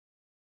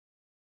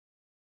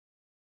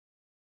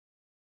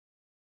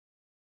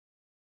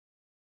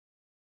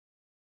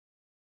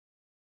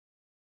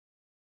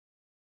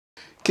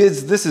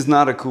Kids, this is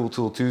not a Cool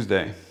Tool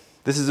Tuesday.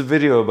 This is a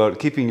video about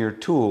keeping your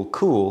tool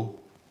cool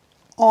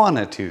on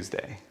a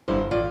Tuesday.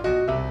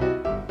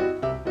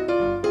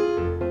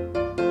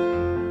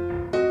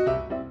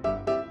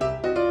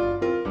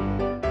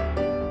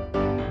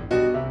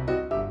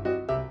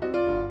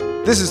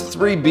 This is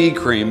 3B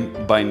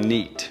cream by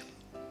Neat.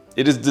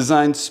 It is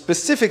designed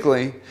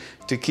specifically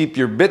to keep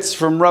your bits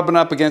from rubbing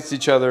up against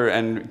each other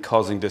and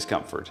causing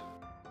discomfort.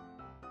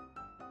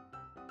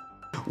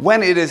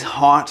 When it is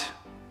hot,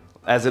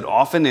 as it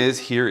often is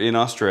here in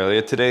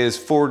Australia, today is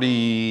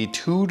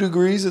 42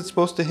 degrees it's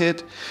supposed to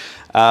hit.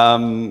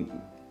 You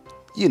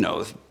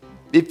know,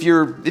 if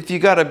you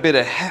got a bit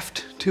of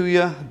heft to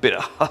you, a bit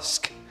of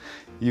husk,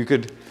 you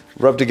could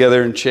rub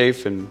together and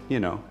chafe, and you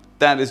know,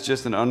 that is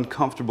just an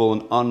uncomfortable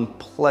and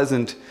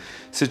unpleasant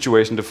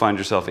situation to find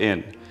yourself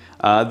in.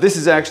 This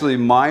is actually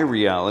my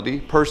reality,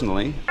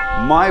 personally.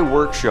 My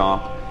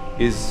workshop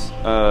is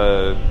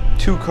a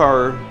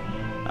two-car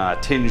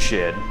tin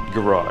shed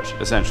garage,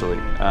 essentially.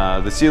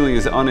 The ceiling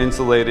is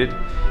uninsulated.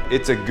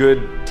 It's a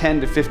good 10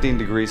 to 15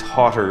 degrees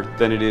hotter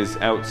than it is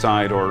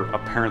outside or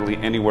apparently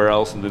anywhere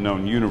else in the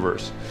known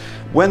universe.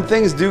 When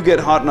things do get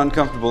hot and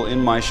uncomfortable in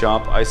my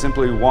shop, I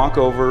simply walk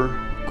over,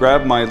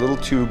 grab my little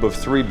tube of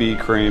 3B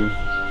cream,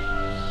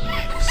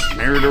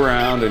 smear it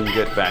around, and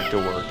get back to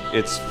work.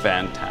 It's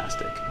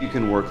fantastic. You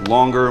can work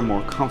longer,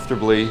 more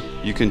comfortably.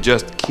 You can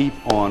just keep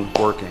on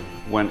working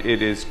when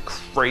it is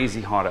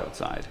crazy hot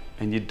outside.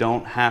 And you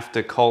don't have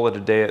to call it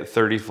a day at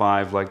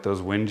 35 like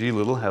those whingy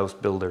little house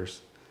builders.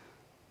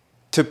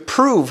 To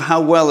prove how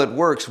well it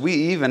works, we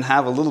even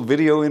have a little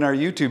video in our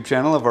YouTube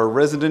channel of our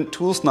resident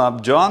tool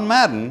snob, John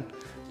Madden,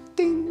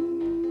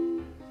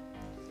 ding,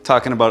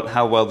 talking about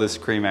how well this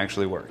cream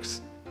actually works.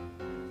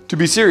 To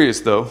be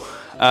serious though,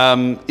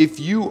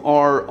 if you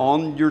are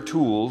on your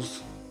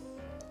tools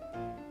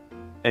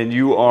and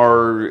you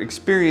are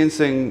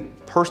experiencing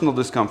personal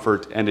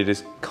discomfort and it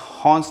is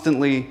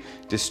constantly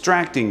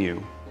distracting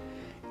you,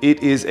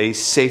 it is a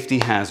safety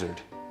hazard.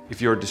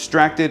 If you're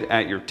distracted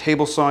at your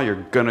table saw,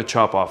 you're gonna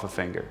chop off a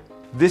finger.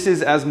 This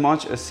is as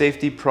much a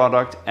safety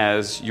product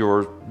as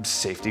your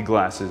safety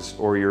glasses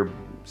or your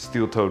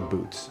steel-toed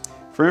boots.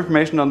 For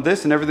information on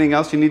this and everything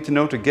else you need to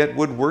know to get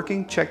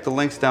woodworking, check the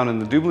links down in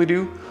the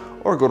doobly-doo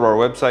or go to our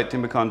website,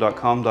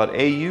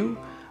 timbicon.com.au.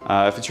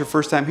 If it's your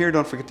first time here,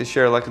 don't forget to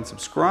share, like, and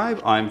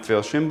subscribe. I'm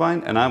Phil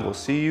Shimbine, and I will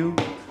see you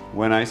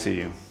when I see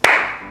you.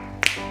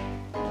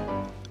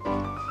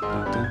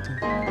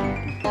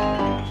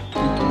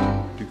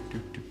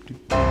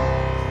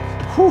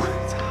 Whew,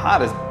 it's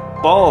hot as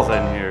balls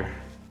in here.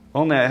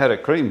 Only I had a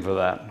cream for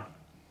that.